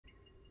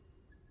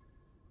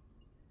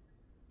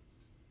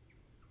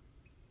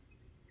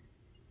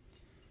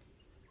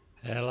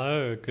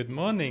Hello, good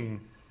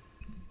morning.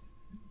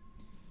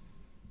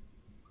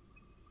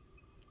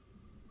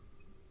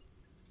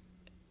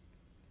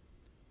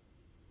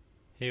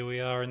 Here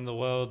we are in the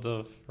world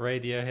of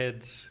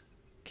Radiohead's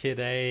Kid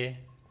A,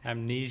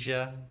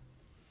 Amnesia,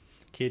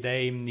 Kid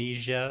A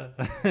Amnesia.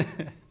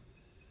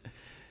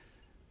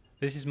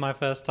 This is my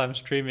first time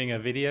streaming a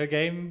video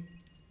game,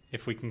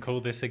 if we can call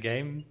this a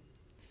game.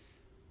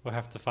 We'll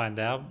have to find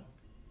out.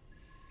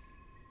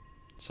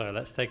 So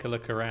let's take a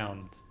look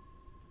around.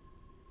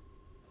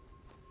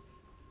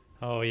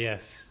 Oh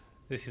yes,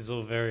 this is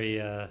all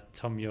very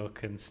Thom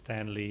Yorke and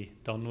Stanley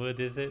Donwood,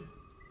 is it?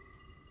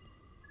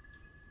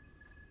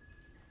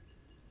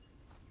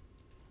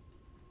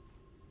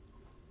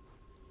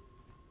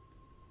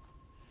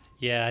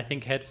 Yeah, I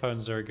think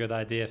headphones are a good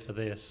idea for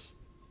this.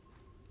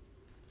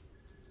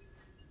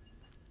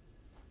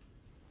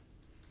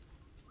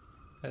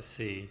 Let's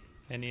see,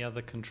 any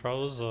other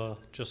controls or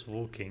just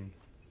walking?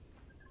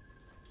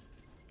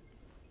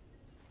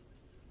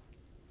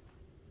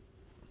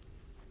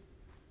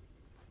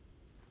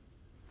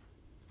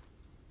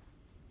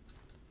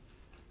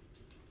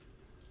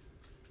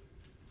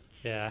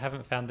 Yeah, I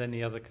haven't found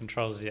any other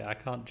controls yet. I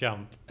can't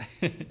jump.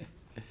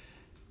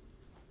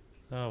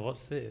 Oh,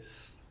 what's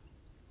this?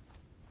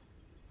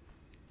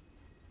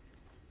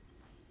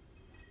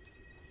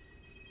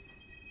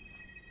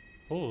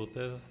 Oh,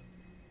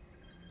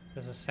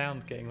 there's a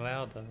sound getting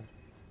louder.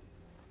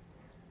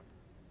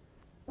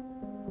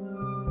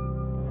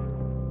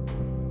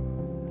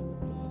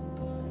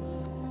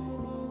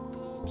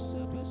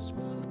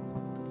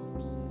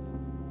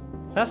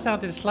 That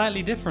sounded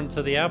slightly different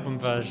to the album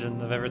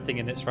version of Everything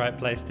in Its Right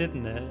Place,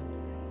 didn't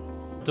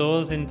it?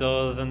 Doors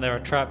indoors and there are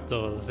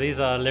trapdoors. These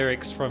are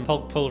lyrics from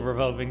Pulp Pull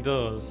Revolving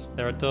Doors.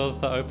 There are doors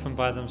that open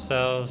by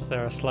themselves,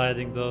 there are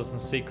sliding doors and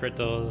secret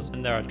doors,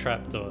 and there are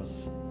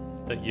trapdoors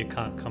that you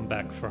can't come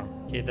back from.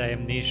 Kid A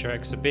Amnesia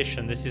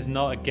Exhibition. This is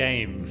not a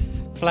game.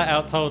 Flat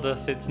out told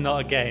us it's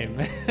not a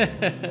game.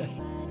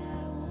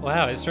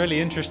 Wow, it's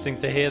really interesting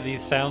to hear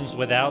these sounds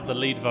without the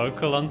lead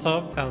vocal on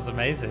top. Sounds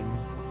amazing.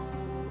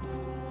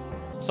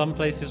 Some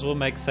places will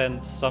make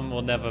sense, some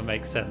will never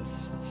make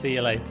sense. See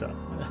you later.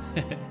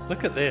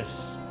 Look at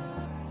this.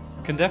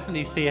 You can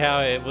definitely see how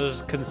it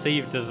was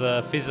conceived as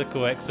a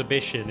physical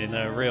exhibition in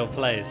a real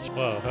place.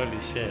 Whoa, holy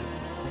shit.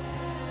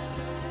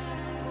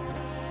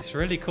 It's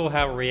really cool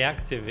how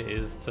reactive it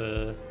is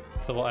to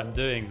what I'm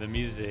doing, the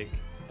music.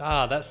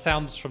 Ah, that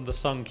sounds from the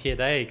song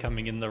Kid A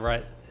coming in the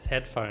right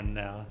headphone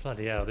now.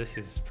 Bloody hell, this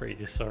is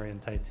pretty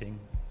disorientating.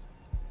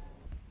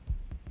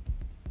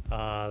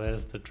 Ah,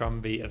 there's the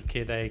drum beat of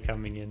Kid A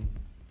coming in.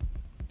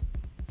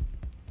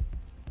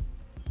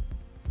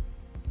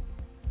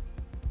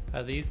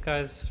 Are these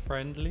guys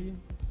friendly?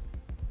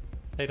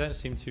 They don't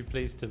seem too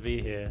pleased to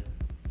be here.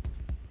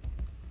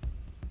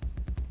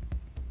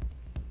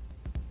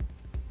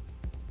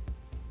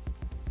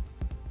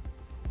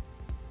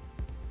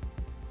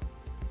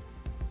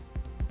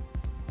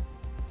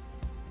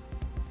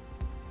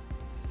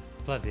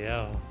 Bloody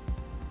hell.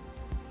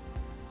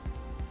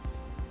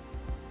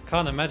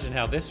 Can't imagine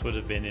how this would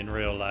have been in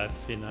real life,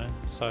 you know?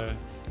 So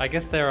I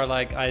guess there are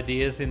like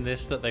ideas in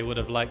this that they would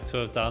have liked to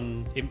have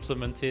done,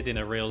 implemented in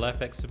a real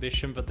life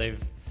exhibition, but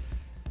they've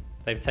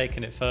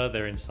taken it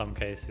further in some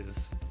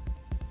cases.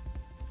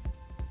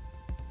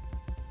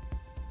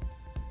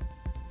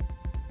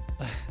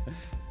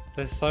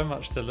 There's so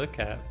much to look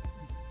at.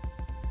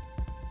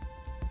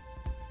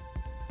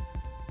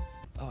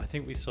 Oh, I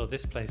think we saw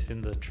this place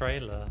in the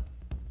trailer.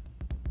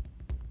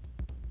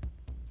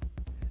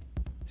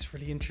 It's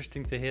really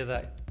interesting to hear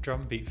that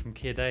drum beat from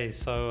Kid A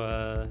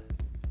so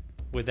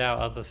without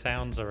other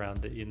sounds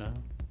around it, you know?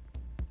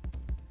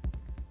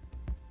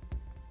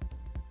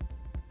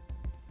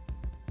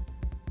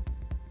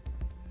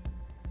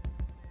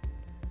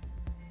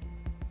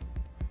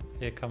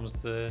 Here comes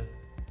the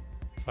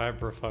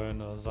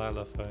vibraphone or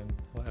xylophone,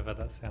 whatever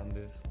that sound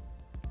is.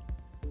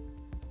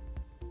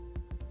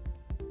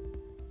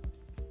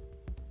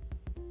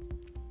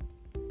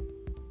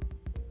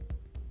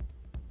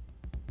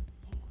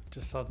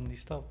 Just suddenly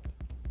stopped.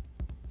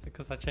 Is it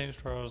because I changed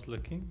where I was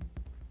looking?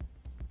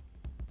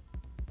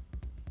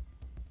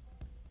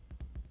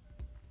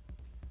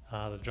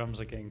 Ah, the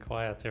drums are getting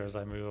quieter as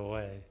I move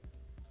away.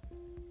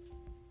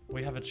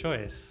 We have a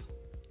choice.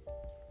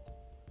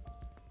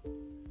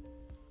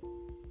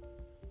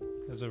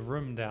 There's a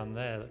room down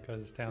there that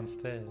goes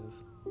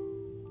downstairs.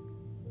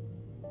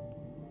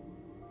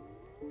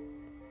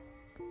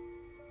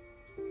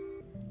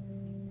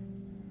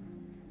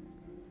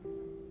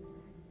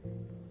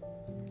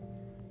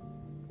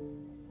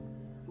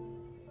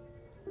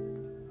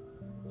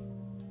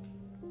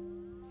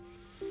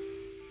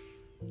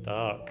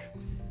 Dark.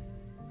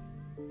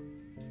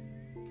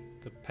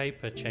 The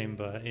Paper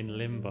Chamber in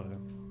Limbo.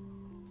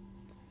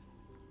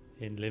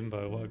 In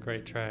Limbo, what a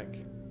great track.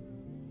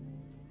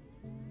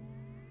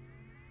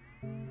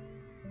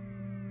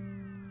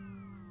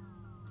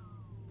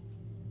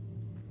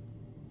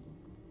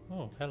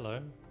 Oh,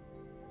 hello.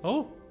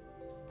 Oh!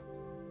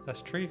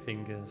 That's tree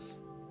fingers.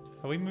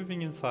 Are we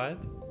moving inside?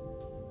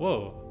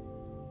 Whoa.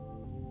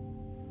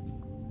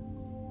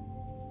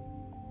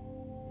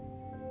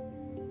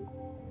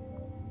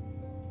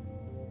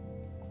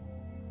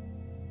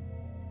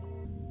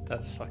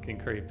 That's fucking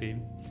creepy.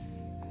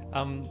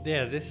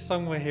 Yeah, this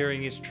song we're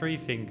hearing is Tree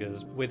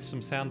Fingers with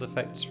some sound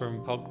effects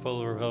from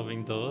Pogpull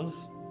Revolving Doors.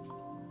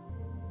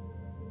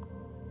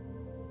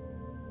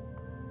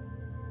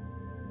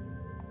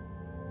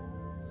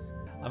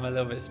 I'm a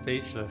little bit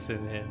speechless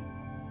in here.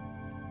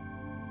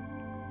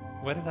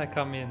 Where did I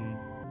come in?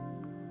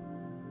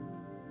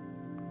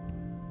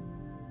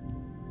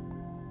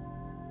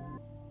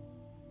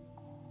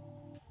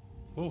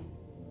 Oh.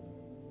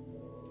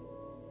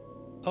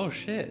 Oh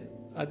shit.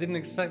 I didn't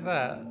expect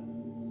that.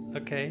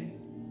 Okay.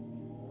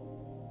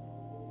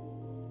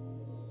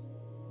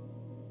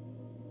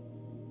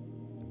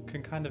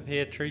 Can kind of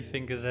hear tree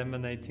fingers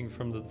emanating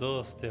from the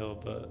door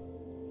still, but...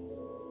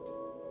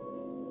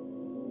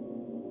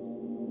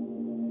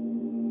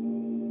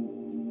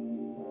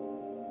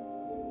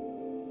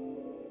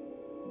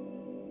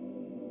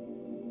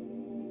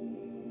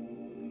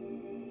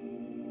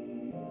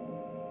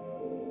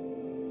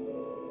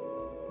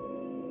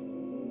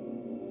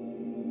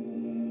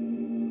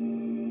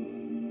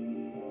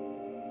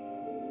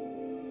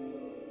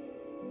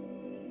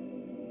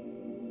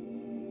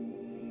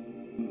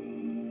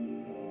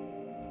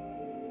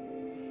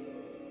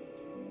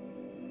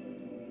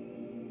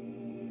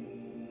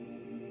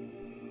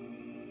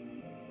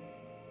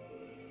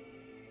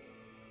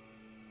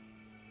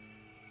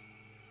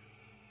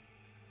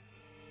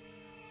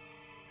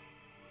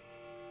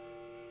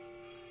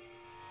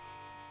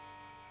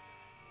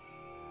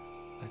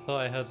 I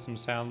thought I heard some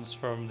sounds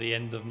from the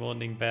end of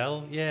Morning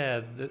Bell.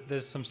 Yeah,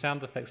 there's some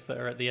sound effects that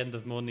are at the end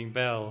of Morning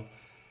Bell,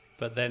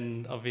 but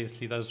then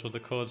obviously those were the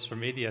chords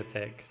from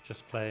𝐿𝐸𝐴𝐻𝐸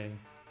just playing.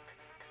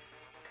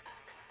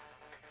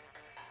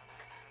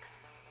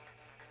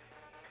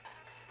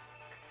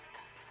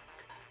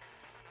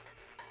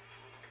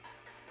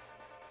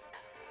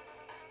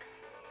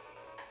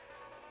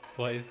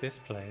 What is this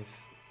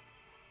place?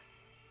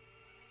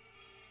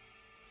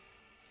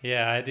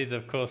 Yeah, I did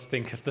of course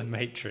think of the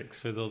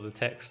Matrix with all the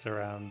text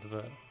around,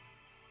 but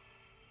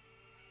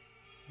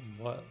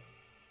what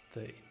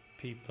the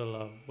people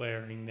are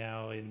wearing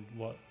now in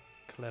what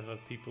clever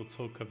people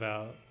talk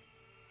about.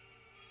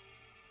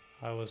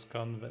 I was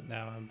gone, but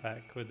now I'm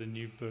back with a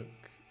new book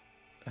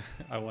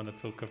I want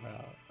to talk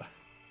about.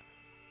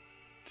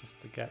 Just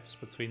the gaps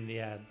between the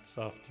ads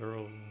after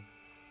all.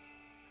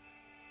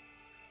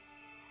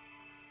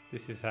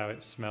 This is how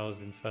it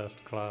smells in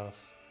first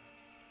class.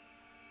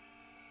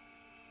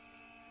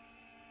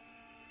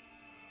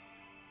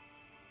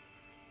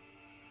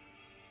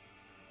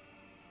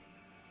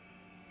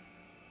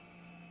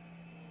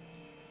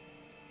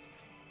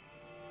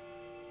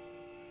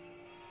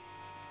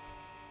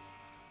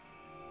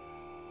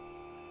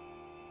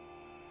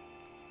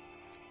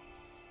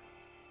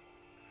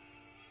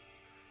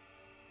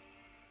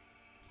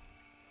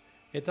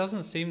 It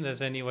doesn't seem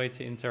there's any way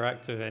to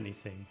interact with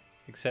anything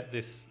except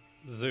this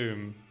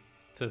zoom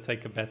to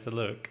take a better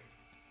look.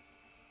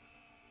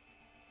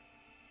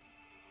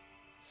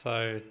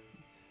 So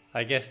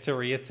I guess to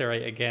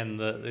reiterate again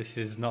that this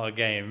is not a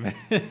game.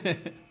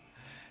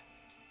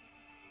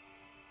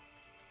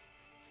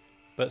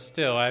 But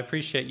still, I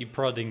appreciate you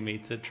prodding me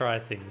to try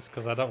things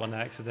because I don't want to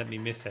accidentally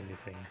miss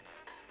anything.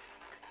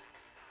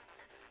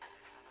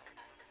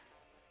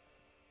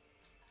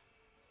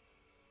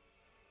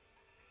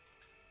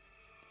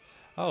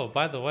 Oh,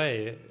 by the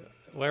way,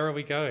 where are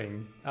we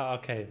going? Oh,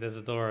 okay, there's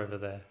a door over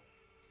there.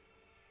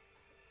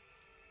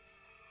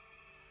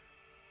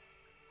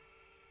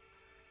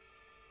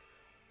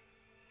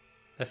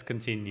 Let's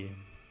continue.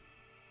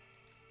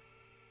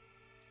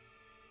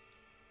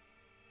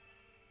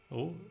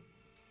 Oh,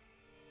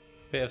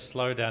 bit of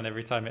slowdown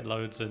every time it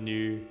loads a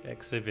new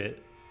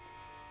exhibit.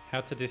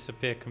 How to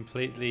disappear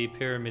completely,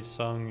 Pyramid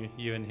Song,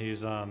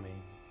 𝐸𝐴𝐻𝐸's Army.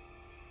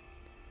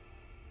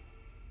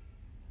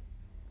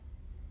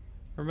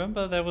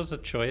 Remember there was a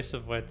choice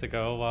of where to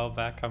go a while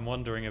back? I'm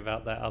wondering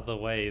about that other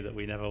way that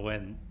we never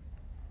went.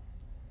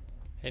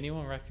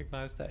 Anyone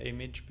recognize that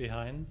image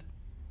behind?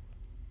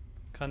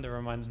 Kind of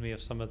reminds me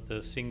of some of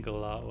the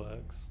single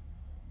artworks.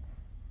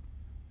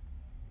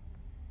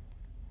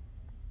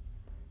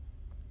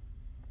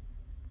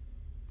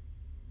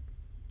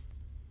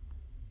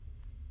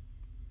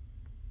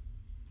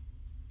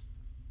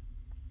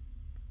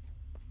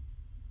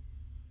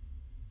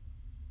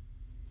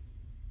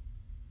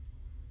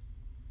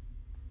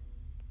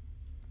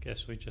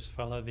 Guess we just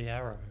follow the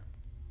arrow.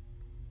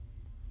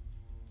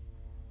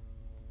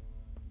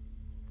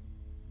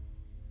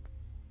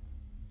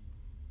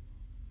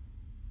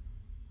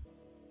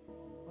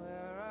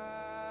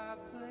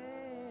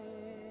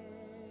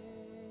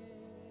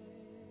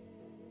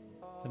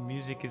 The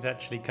music is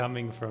actually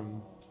coming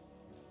from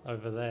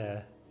over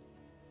there.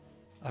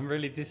 I'm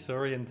really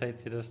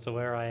disorientated as to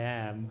where I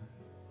am.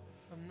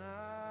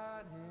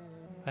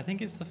 I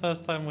think it's the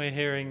first time we're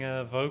hearing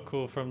a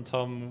vocal from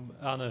Tom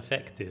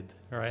unaffected,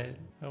 right?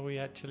 Are we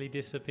actually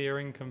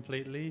disappearing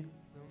completely?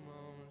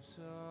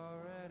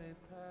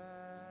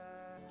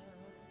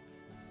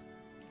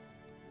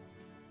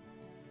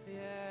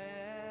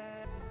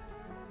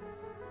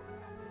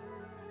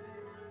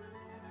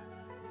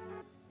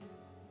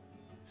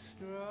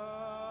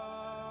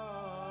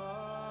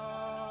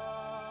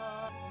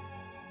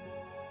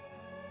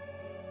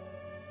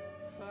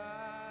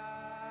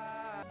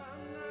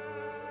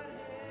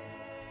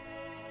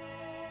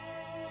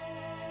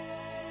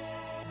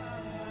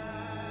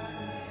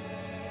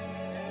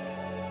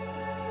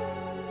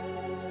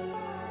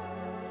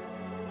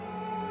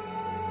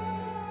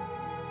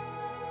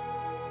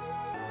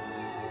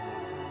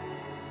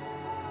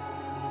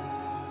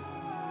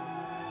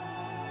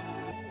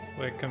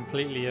 We're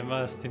completely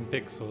immersed in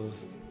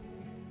pixels.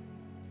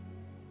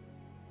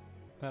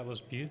 That was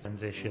beautiful.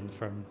 Transition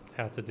from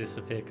How to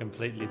Disappear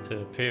Completely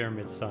to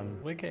Pyramid Song.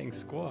 We're getting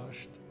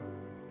squashed.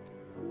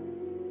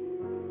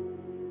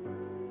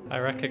 I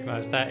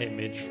recognize that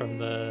image from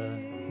the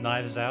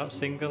Knives Out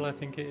single, I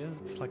think it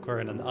is. It's like we're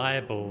in an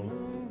eyeball.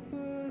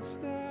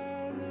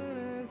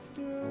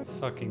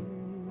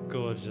 Fucking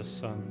gorgeous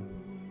song.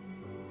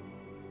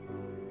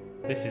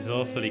 This is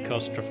awfully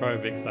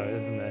claustrophobic though,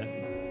 isn't it?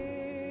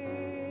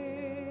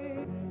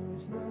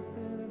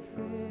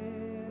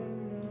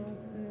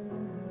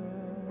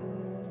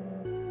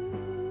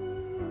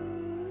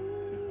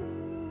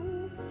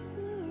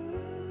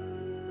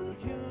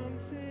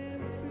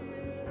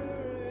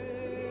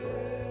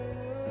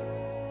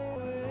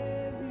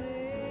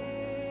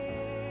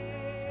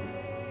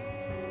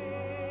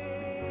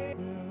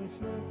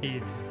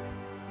 KID.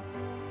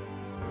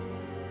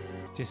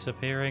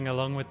 Disappearing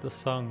along with the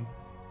song.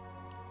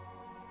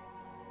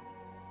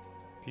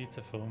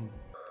 Beautiful.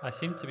 I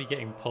seem to be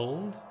getting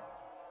pulled.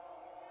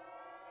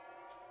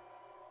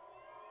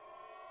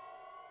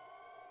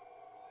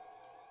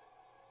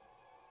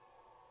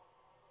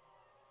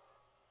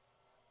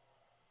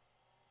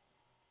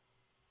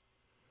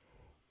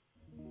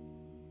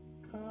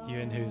 You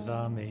and whose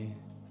army?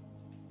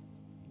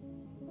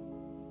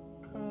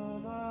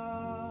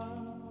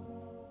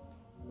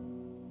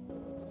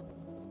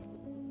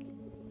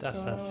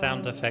 That's a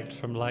sound effect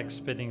from like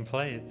spinning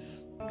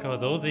plates.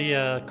 God, all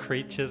the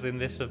creatures in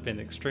this have been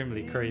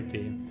extremely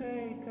creepy.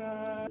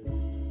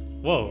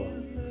 Whoa.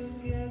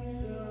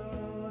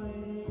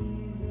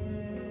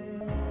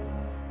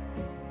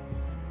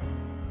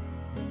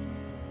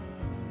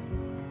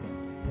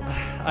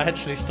 I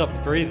actually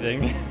stopped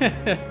breathing.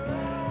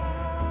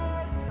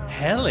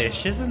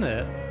 Hellish, isn't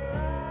it?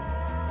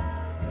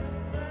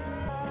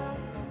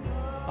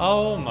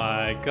 Oh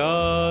my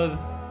god.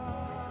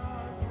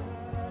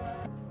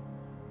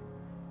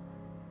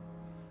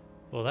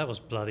 Well, that was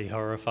bloody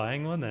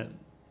horrifying, wasn't it?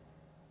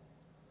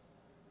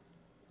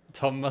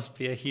 Tom must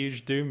be a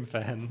huge Doom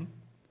fan.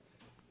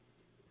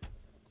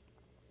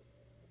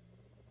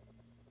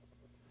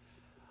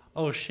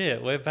 Oh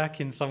shit, we're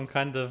back in some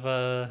kind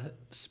of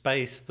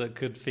space that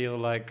could feel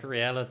like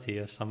reality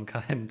of some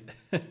kind.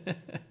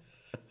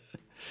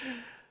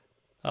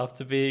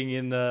 After being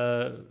in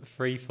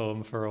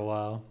freeform for a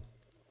while.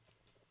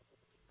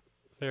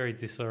 Very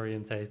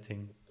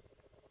disorientating.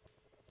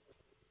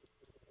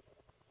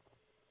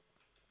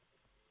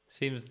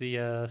 Seems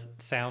the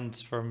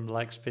sounds from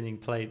like spinning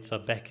plates are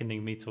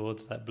beckoning me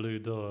towards that blue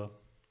door.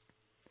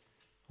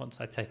 Once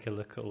I take a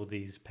look at all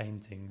these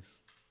paintings.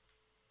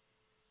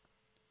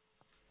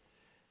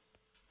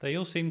 They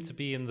all seem to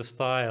be in the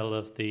style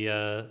of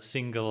the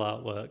single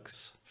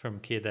artworks from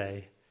Kid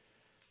A,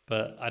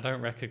 but I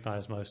don't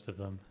recognize most of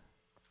them.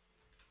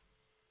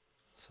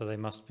 So they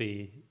must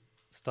be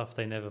stuff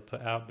they never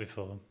put out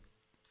before.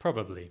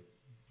 Probably,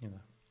 you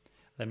know.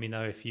 Let me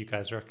know if you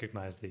guys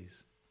recognize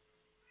these.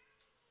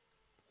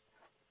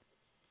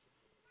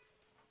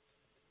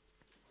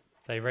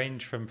 They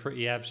range from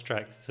pretty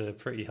abstract to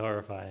pretty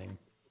horrifying.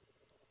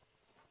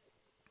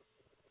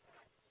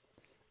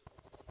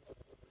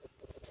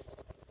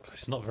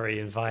 It's not very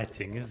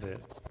inviting, is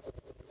it?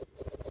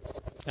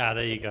 Ah,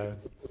 there you go.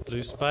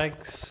 Blue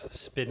spikes,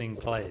 spinning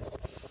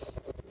plates.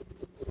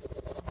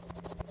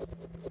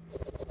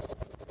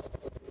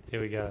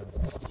 Here we go.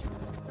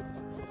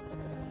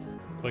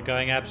 We're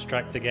going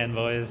abstract again,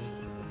 boys.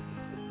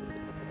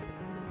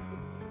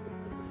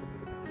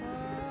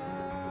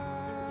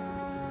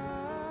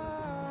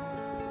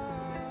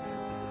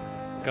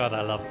 God,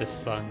 I love this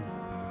song.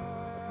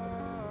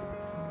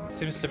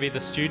 Seems to be the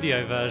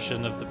studio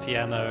version of the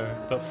piano,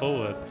 but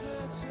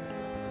forwards.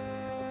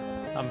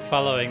 I'm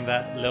following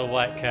that little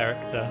white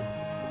character.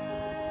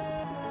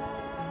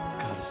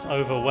 God, it's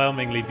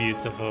overwhelmingly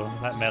beautiful,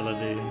 that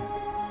melody.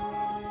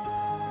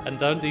 And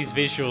don't these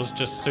visuals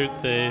just suit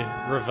the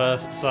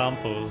reversed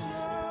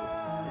samples?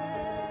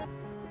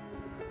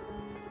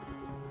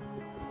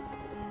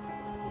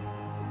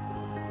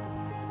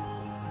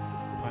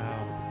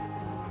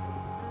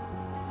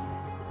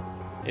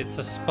 It's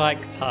a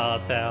spiked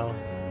heart, Al.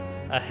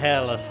 A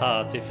hairless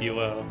heart, if you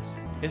will.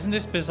 Isn't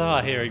this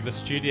bizarre hearing the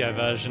studio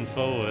version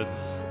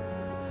forwards?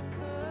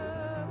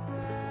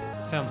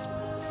 Sounds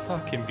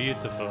fucking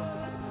beautiful.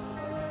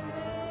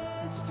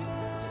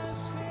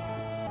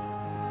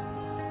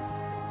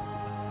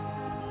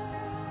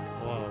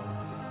 Whoa.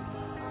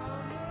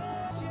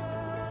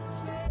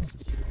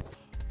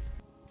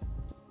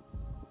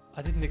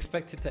 I didn't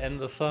expect it to end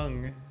the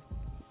song.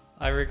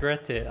 I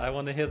regret it. I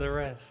want to hear the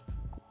rest.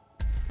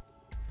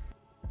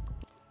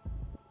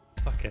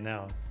 Fucking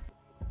hell.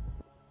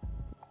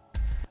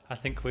 I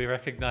think we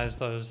recognize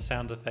those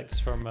sound effects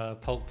from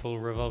Pulp Pool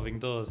Revolving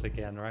Doors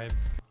again, right?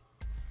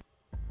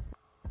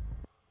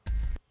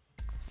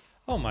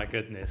 Oh my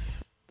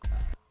goodness.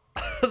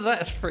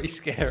 That's pretty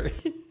scary.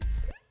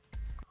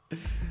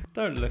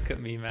 Don't look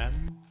at me,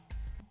 man.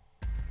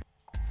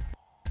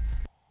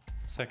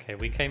 It's okay,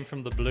 we came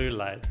from the blue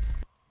light.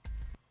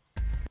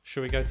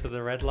 Should we go to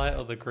the red light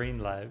or the green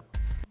light?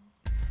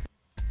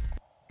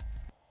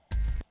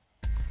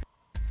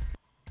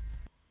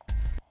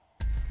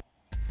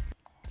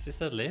 Is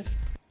this a lift?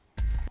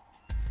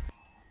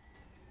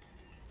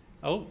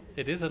 Oh,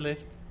 it is a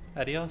lift.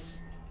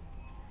 Adios.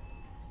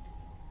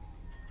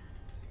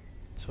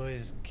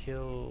 Toys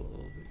kill...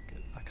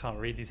 I can't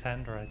read his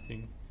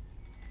handwriting.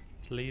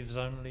 Leaves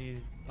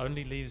only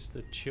leaves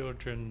the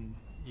children.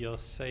 You're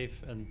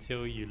safe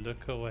until you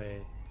look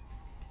away.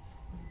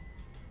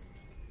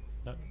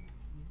 No.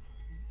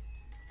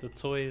 The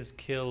toys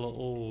kill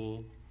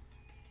all.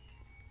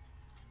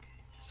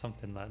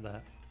 Something like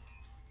that.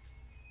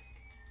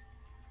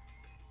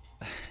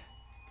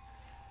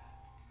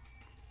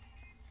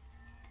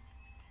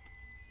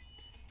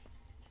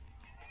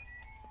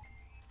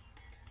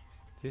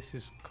 This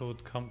is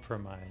called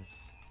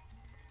compromise.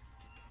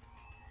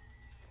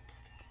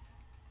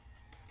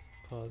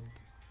 Pod,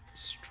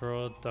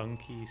 straw,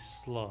 donkey,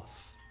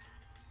 sloth.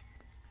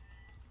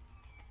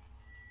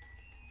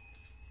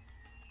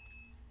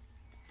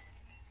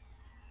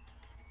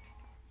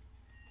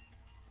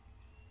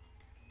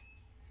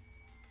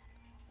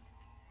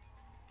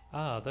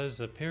 Ah, those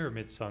are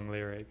Pyramid Song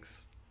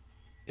lyrics.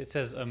 It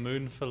says a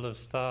moon full of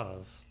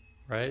stars,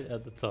 right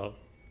at the top.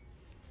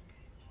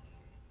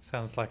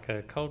 Sounds like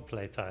a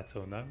Coldplay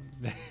title, no?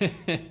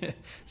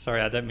 Sorry,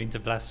 I don't mean to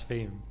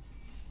blaspheme.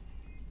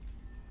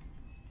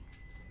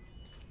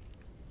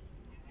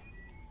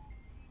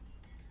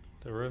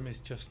 The room is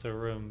just a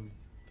room,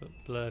 but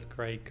blurred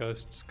grey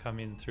ghosts come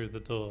in through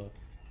the door.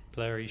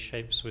 Blurry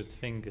shapes with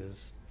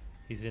fingers.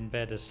 He's in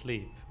bed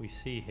asleep. We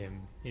see him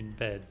in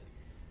bed.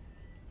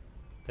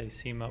 They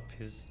seam up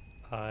his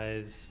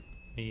eyes,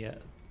 me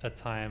at a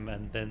time,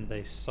 and then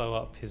they sew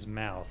up his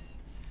mouth.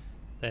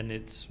 Then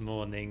it's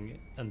morning,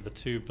 and the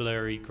two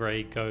blurry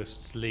grey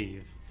ghosts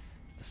leave.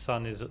 The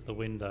sun is at the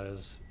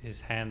windows.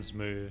 His hands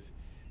move.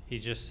 He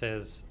just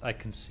says, "I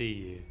can see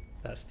you."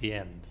 That's the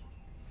end.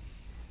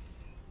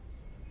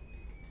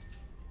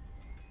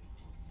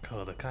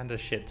 Cool, the kind of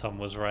shit Tom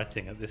was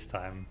writing at this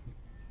time.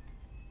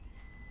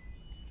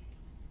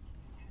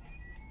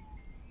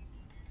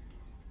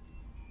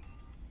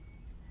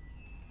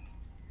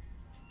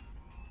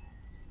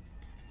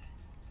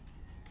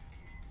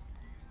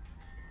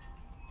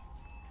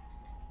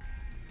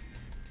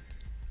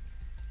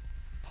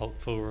 Pulp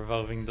Pool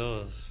Revolving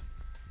Doors.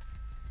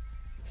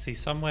 See,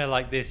 somewhere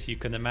like this you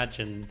can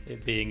imagine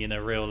it being in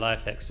a real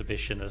life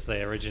exhibition as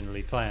they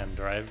originally planned,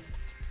 right?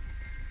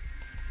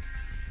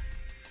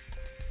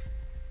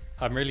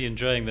 I'm really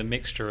enjoying the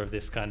mixture of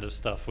this kind of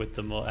stuff with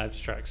the more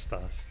abstract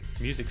stuff.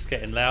 Music's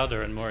getting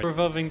louder and more.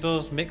 Revolving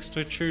Doors mixed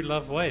with True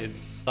Love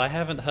Waits. I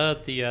haven't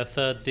heard the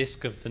third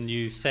disc of the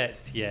new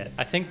set yet.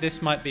 I think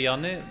this might be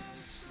on it,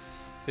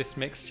 this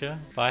mixture,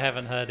 but I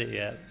haven't heard it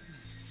yet.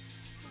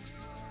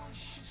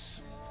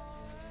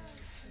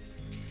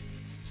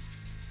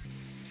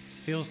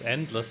 Feels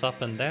endless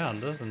up and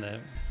down, doesn't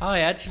it? Oh, it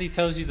actually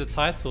tells you the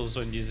titles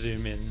when you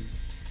zoom in.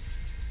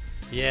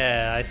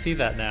 Yeah, I see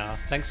that now.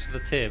 Thanks for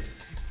the tip.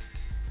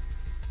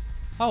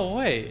 Oh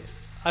wait,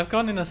 I've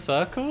gone in a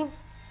circle?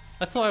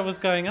 I thought I was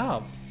going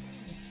up.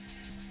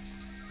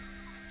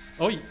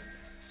 Oi!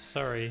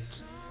 Sorry.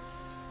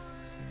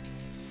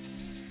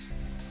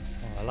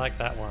 Oh, I like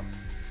that one.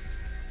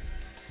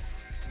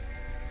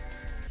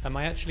 Am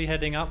I actually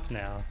heading up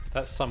now?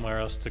 That's somewhere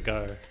else to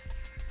go.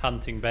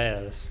 Hunting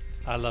bears.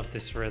 I love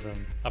this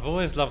rhythm. I've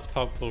always loved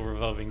Pulp Pool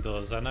Revolving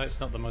Doors. I know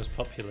it's not the most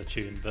popular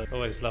tune, but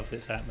always loved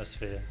its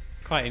atmosphere.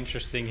 Quite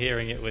interesting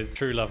hearing it with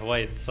True Love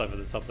Waits over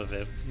the top of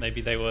it.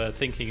 Maybe they were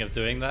thinking of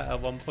doing that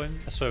at one point.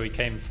 That's where we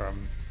came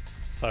from.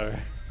 So,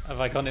 have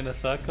I gone in a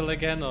circle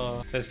again,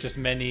 or there's just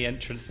many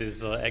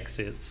entrances or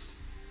exits?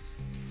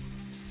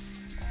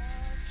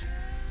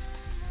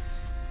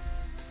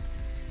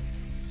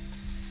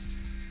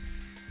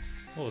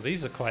 Oh,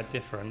 these are quite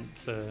different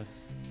to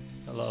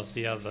a lot of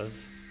the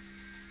others.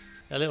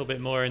 A little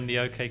bit more in the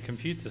OK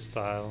Computer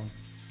style.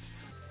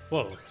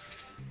 Whoa.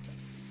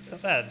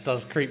 That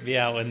does creep me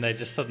out when they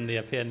just suddenly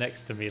appear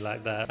next to me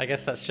like that. I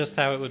guess that's just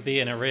how it would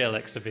be in a real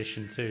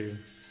exhibition too.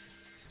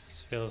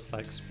 This feels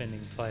like spinning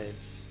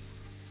plates.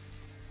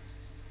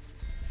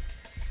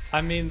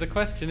 I mean, the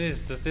question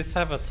is, does this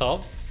have a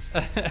top?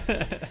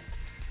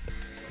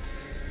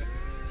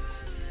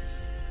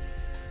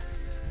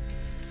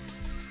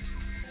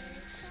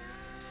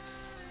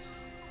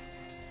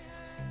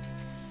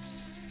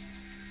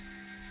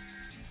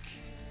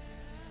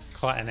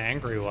 Quite an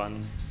angry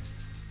one.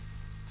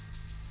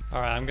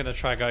 Alright, I'm gonna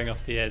try going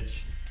off the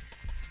edge.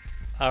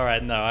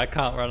 Alright, no, I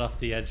can't run off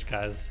the edge,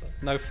 guys.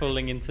 No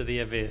falling into the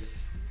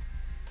abyss.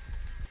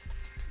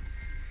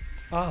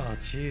 Oh,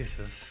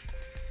 Jesus.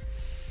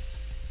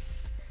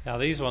 Now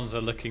these ones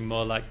are looking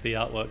more like the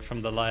artwork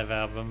from the live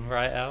album,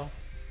 right, Al?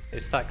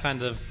 It's that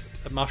kind of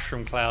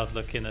mushroom cloud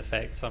looking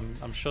effect.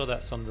 I'm sure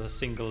that's on the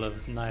single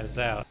of Knives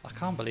Out. I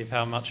can't believe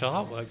how much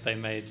artwork they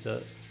made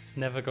that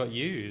never got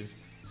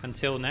used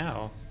until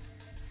now.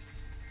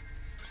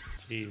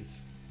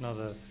 Jeez,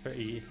 another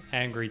pretty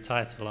angry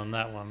title on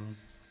that one.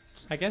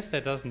 I guess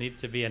there does need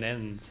to be an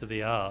end to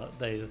the art.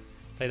 They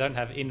don't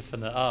have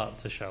infinite art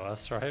to show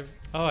us, right?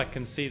 Oh, I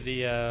can see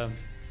the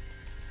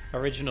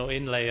original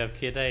inlay of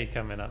Kid A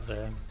coming up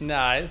there.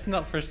 Nah, it's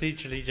not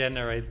procedurally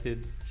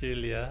generated,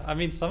 Julia. I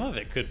mean, some of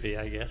it could be,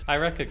 I guess. I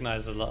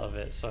recognize a lot of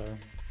it, so...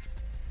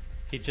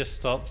 He just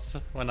stopped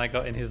when I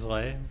got in his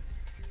way.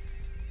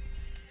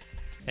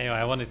 Anyway,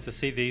 I wanted to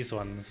see these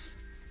ones.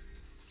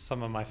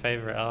 Some of my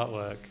favorite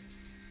artwork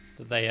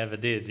that they ever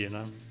did, you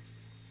know?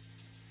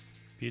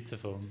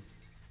 Beautiful.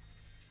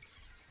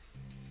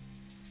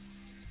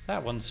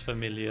 That one's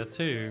familiar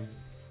too.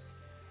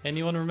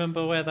 Anyone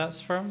remember where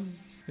that's from?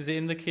 Is it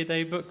in the Kid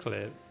A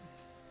booklet?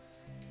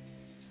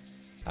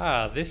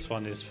 Ah, this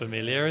one is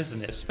familiar,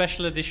 isn't it?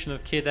 Special edition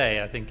of Kid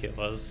A, I think it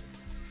was.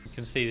 You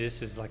can see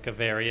this is like a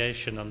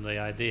variation on the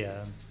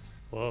idea.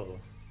 Whoa,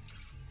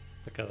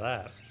 look at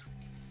that.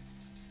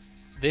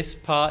 This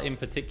part in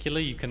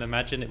particular, you can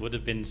imagine it would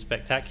have been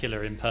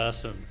spectacular in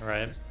person,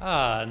 right?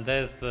 Ah, and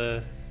there's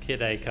the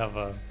Kid A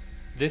cover.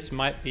 This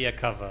might be a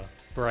cover,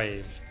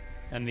 Brave,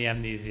 and the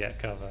Amnesiac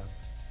cover.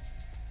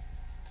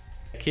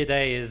 Kid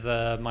A is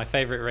my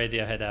favorite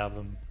Radiohead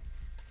album.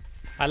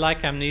 I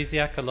like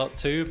Amnesiac a lot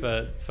too,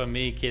 but for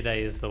me, Kid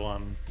A is the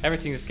one.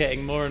 Everything's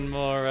getting more and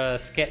more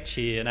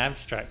sketchy and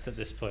abstract at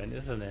this point,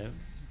 isn't it?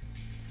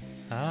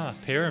 Ah,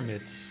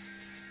 pyramids.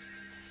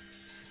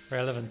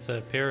 Relevant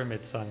to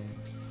Pyramid Song.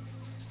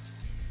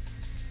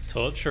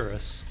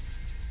 Torturous.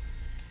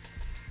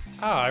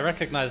 Ah, I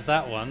recognize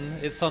that one.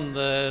 It's on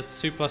the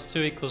 2 +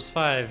 2 =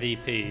 5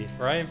 EP,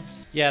 right?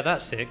 Yeah,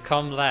 that's it.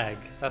 𝐶𝐢𝐬𝐵.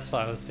 That's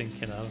what I was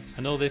thinking of.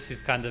 And all this is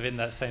kind of in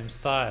that same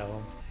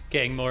style.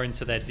 Getting more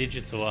into their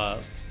digital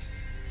art,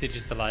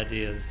 digital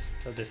ideas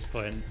at this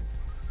point.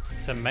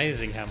 It's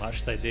amazing how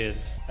much they did,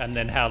 and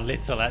then how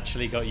little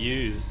actually got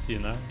used, you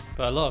know?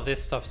 But a lot of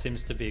this stuff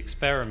seems to be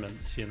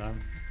experiments, you know?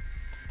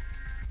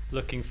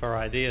 Looking for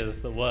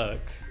ideas that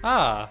work.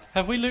 Ah,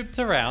 have we looped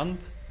around?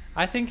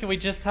 I think we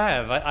just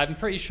have. I'm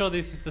pretty sure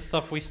this is the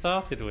stuff we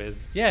started with.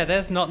 Yeah,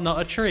 there's not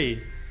a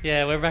tree.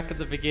 Yeah, we're back at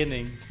the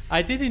beginning.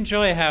 I did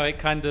enjoy how it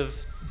kind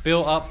of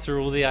built up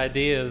through all the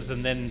ideas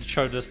and then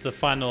showed us the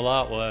final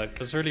artwork. It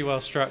was really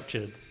well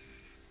structured.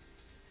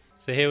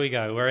 So here we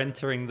go. We're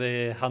entering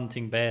the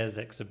Hunting Bears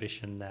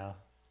exhibition now.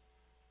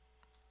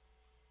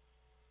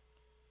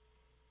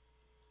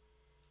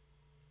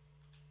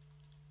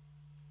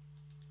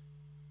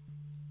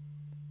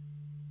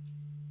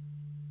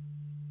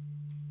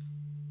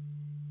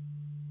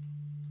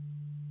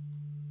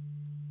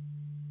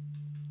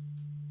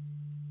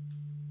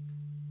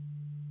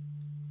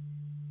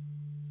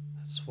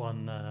 That's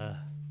one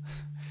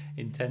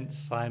intense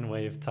sine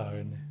wave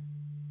tone.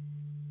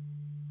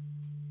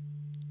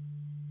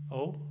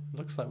 Oh,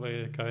 looks like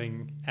we're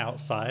going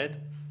outside,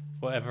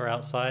 whatever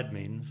outside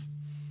means.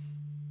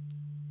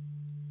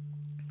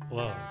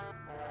 Whoa.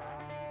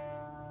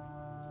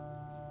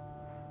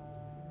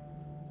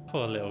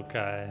 Poor little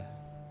guy.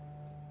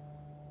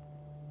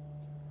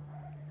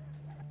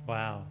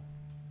 Wow.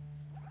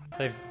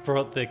 They've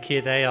brought the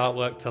Kid A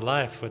artwork to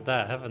life with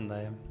that, haven't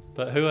they?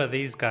 But who are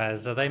these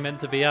guys? Are they meant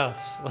to be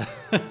us?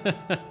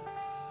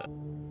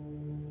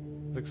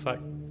 Looks like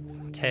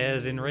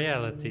tears in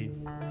reality.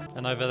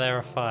 And over there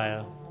a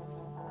fire.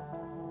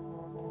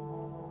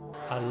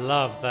 I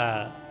love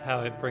that,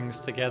 how it brings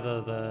together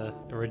the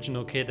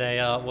original Kid A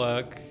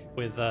artwork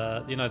with,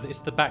 you know, it's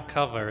the back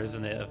cover,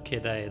 isn't it, of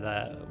Kid A,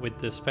 that with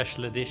the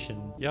special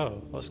edition.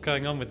 Yo, what's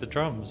going on with the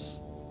drums?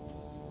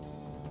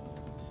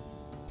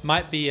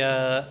 Might be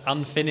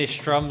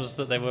unfinished drums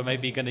that they were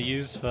maybe going to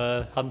use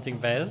for Hunting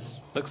Bears.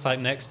 Looks like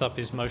next up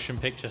is motion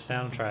picture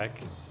soundtrack.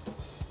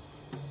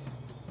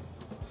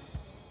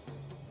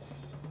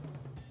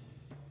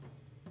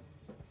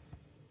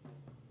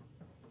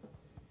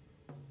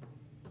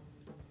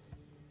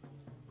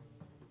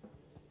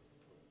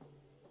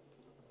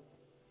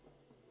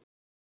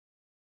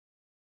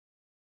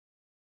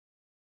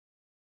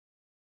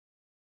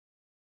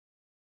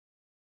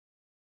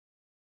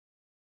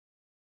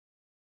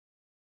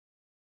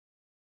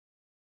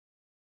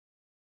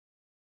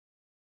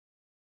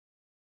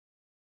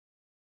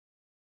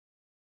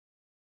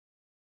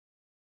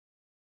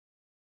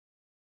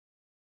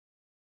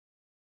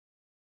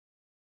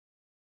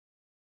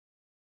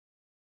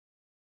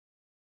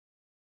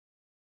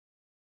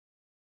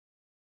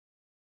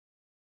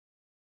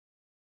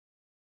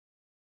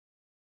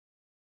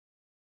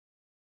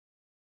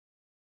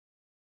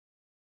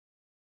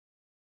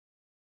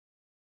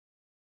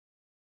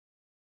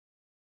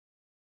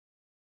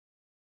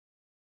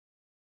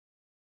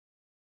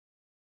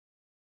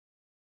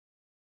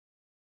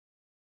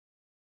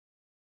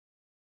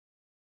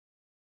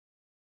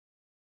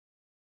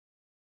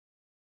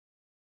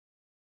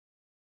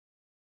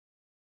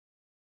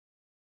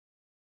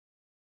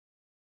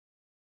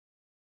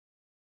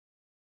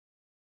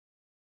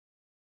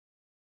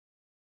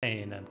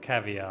 and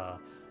caviar.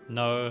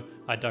 No,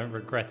 I don't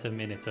regret a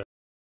minute of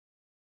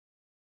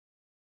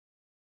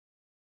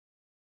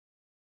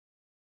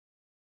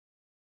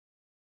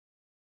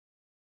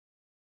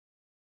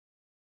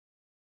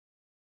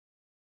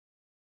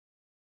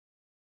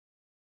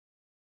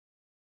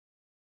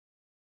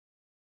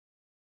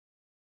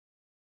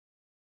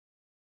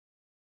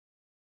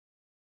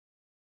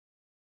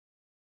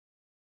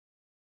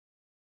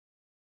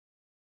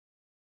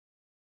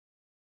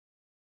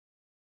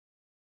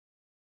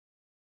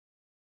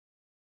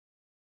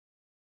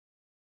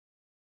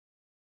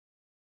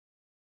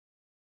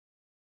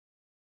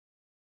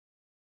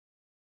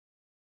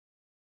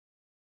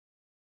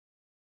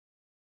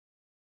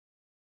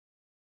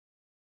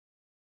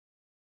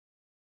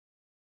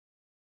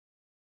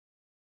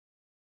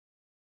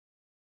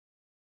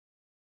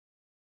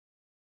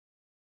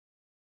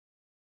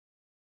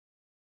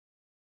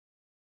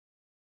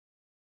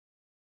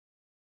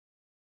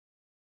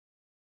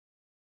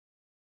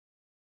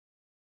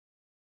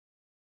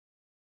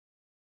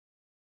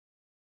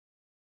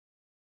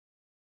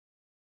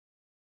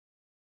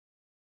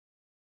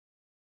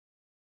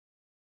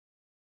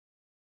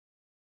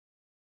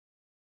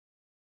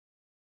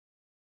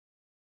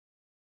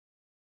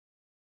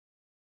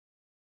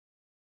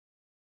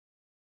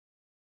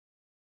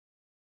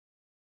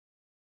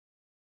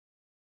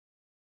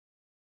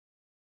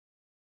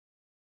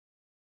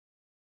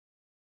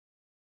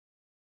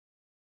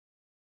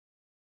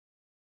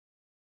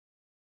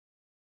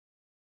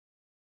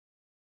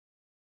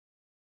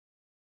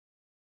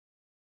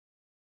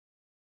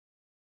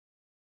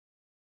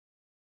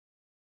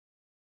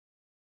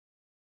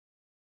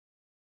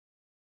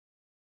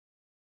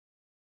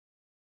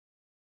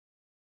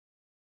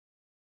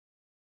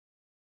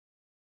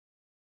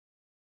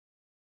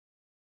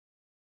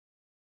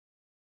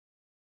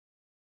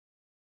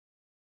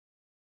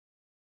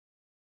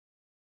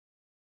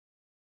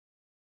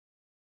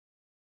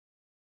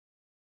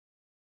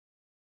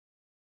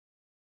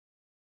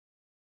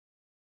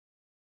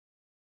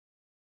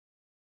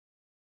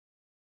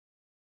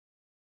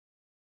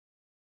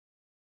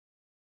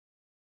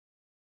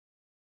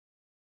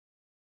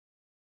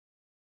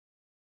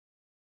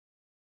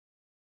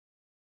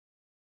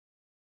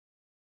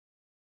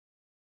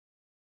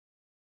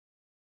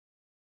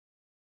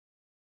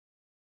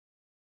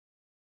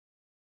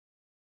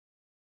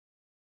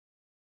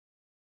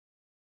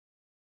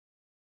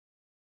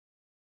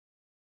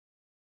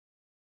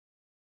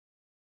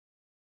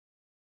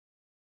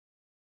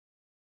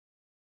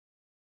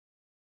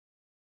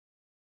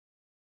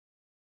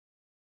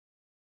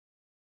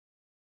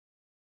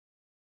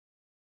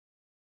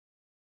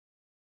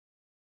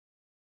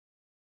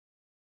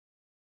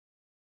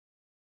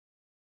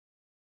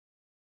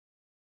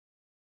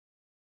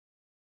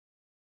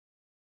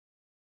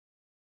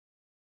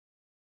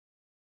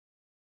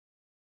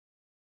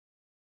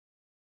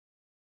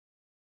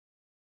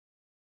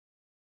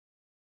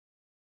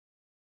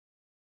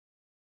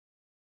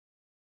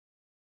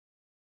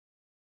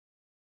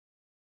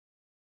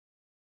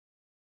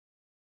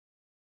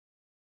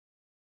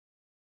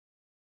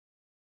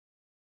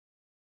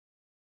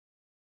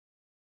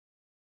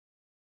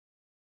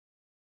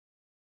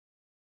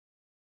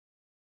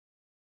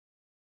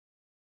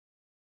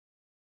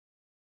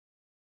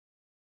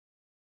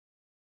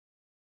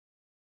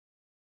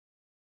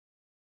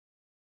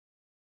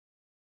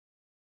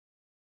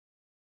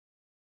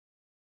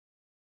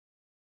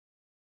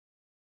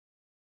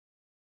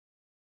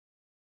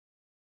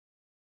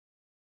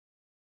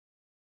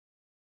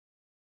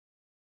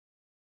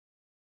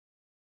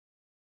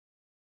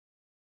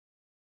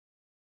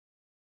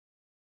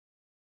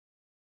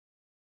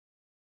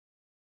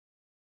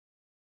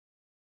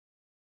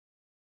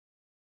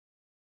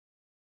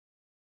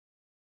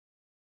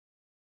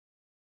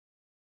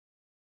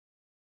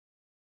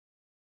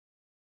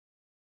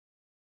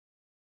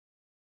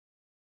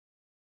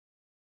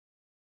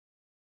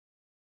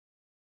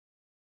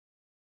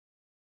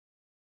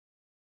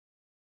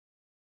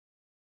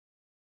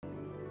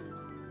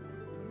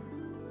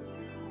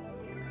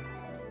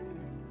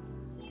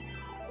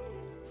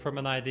from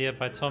an idea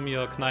by Tom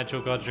York,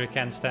 Nigel Godrich,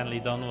 and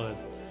Stanley Donwood.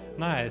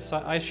 Nice.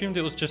 I assumed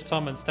it was just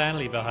Tom and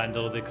Stanley behind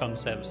all the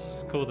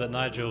concepts. Cool that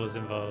Nigel was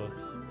involved.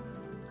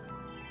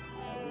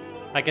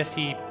 I guess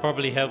he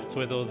probably helped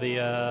with all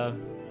the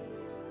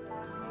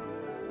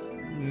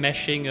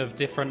meshing of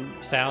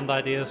different sound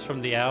ideas from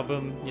the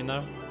album, you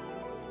know?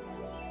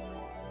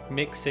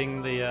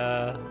 Mixing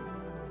the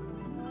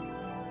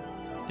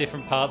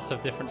different parts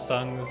of different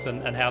songs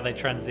and how they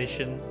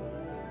transition.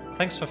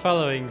 Thanks for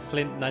following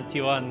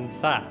Flint91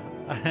 Sa.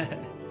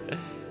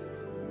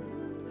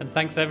 And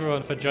thanks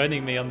everyone for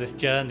joining me on this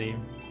journey.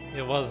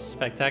 It was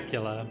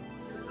spectacular.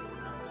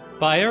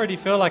 But I already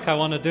feel like I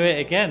want to do it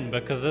again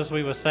because, as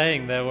we were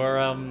saying, there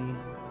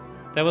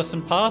were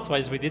some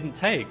pathways we didn't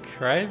take,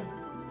 right?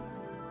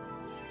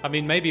 I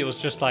mean, maybe it was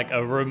just like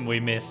a room we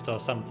missed or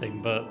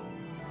something, but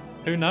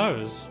who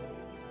knows?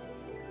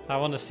 I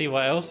want to see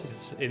what else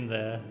is in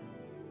there.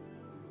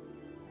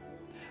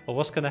 Or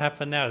what's going to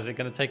happen now? Is it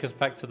going to take us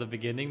back to the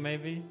beginning,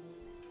 maybe?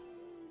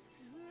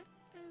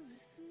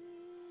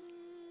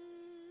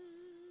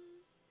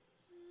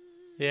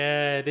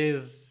 Yeah, it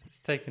is. It's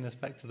taking us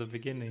back to the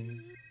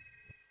beginning.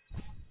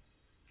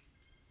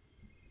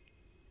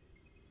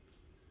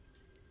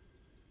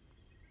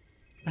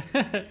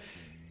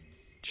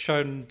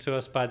 Shown to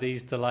us by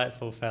these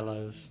delightful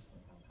fellows.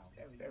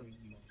 Very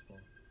useful.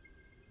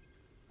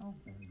 Oh,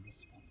 very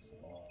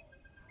responsible.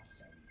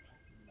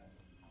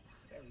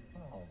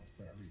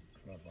 Very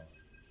clever.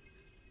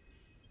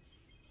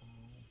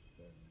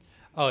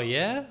 Oh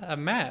yeah? A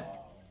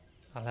map?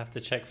 I'll have to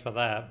check for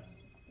that.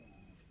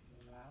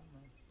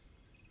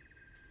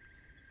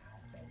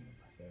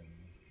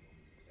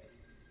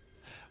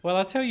 Well,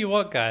 I'll tell you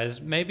what,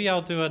 guys. Maybe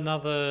I'll do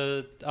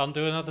another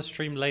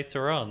stream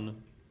later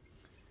on,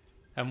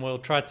 and we'll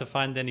try to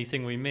find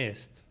anything we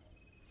missed.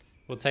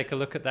 We'll take a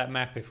look at that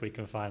map if we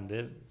can find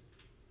it.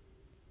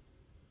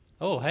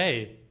 Oh,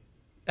 hey.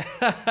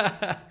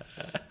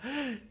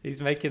 He's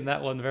making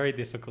that one very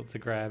difficult to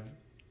grab.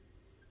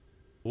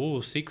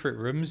 Ooh, secret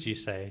rooms, you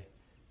say?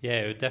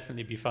 Yeah, it would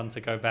definitely be fun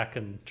to go back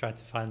and try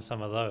to find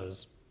some of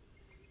those.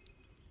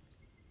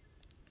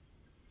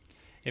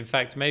 In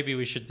fact, maybe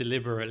we should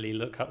deliberately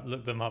look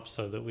them up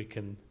so that we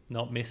can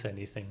not miss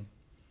anything.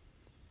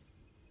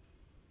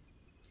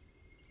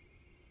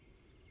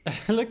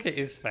 Look at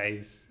his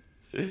face.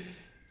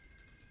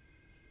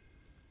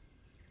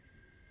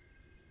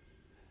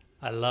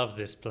 I love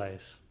this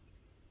place.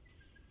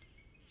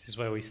 This is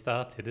where we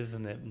started,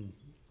 isn't it? And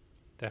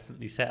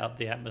definitely set up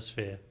the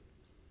atmosphere.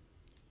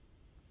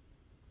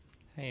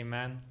 Hey,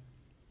 man.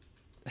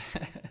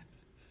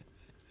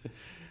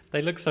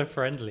 They look so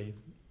friendly.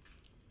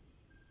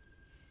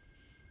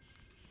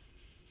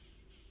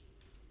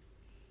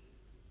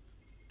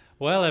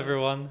 Well,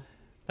 everyone,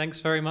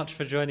 thanks very much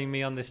for joining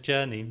me on this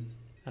journey,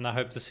 and I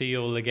hope to see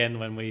you all again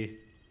when we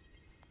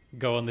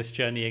go on this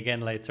journey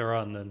again later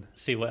on and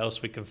see what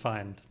else we can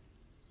find.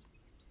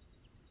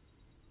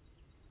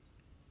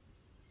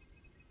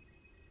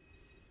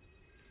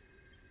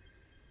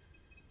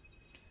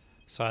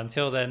 So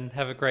until then,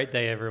 have a great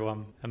day,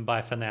 everyone, and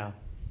bye for now.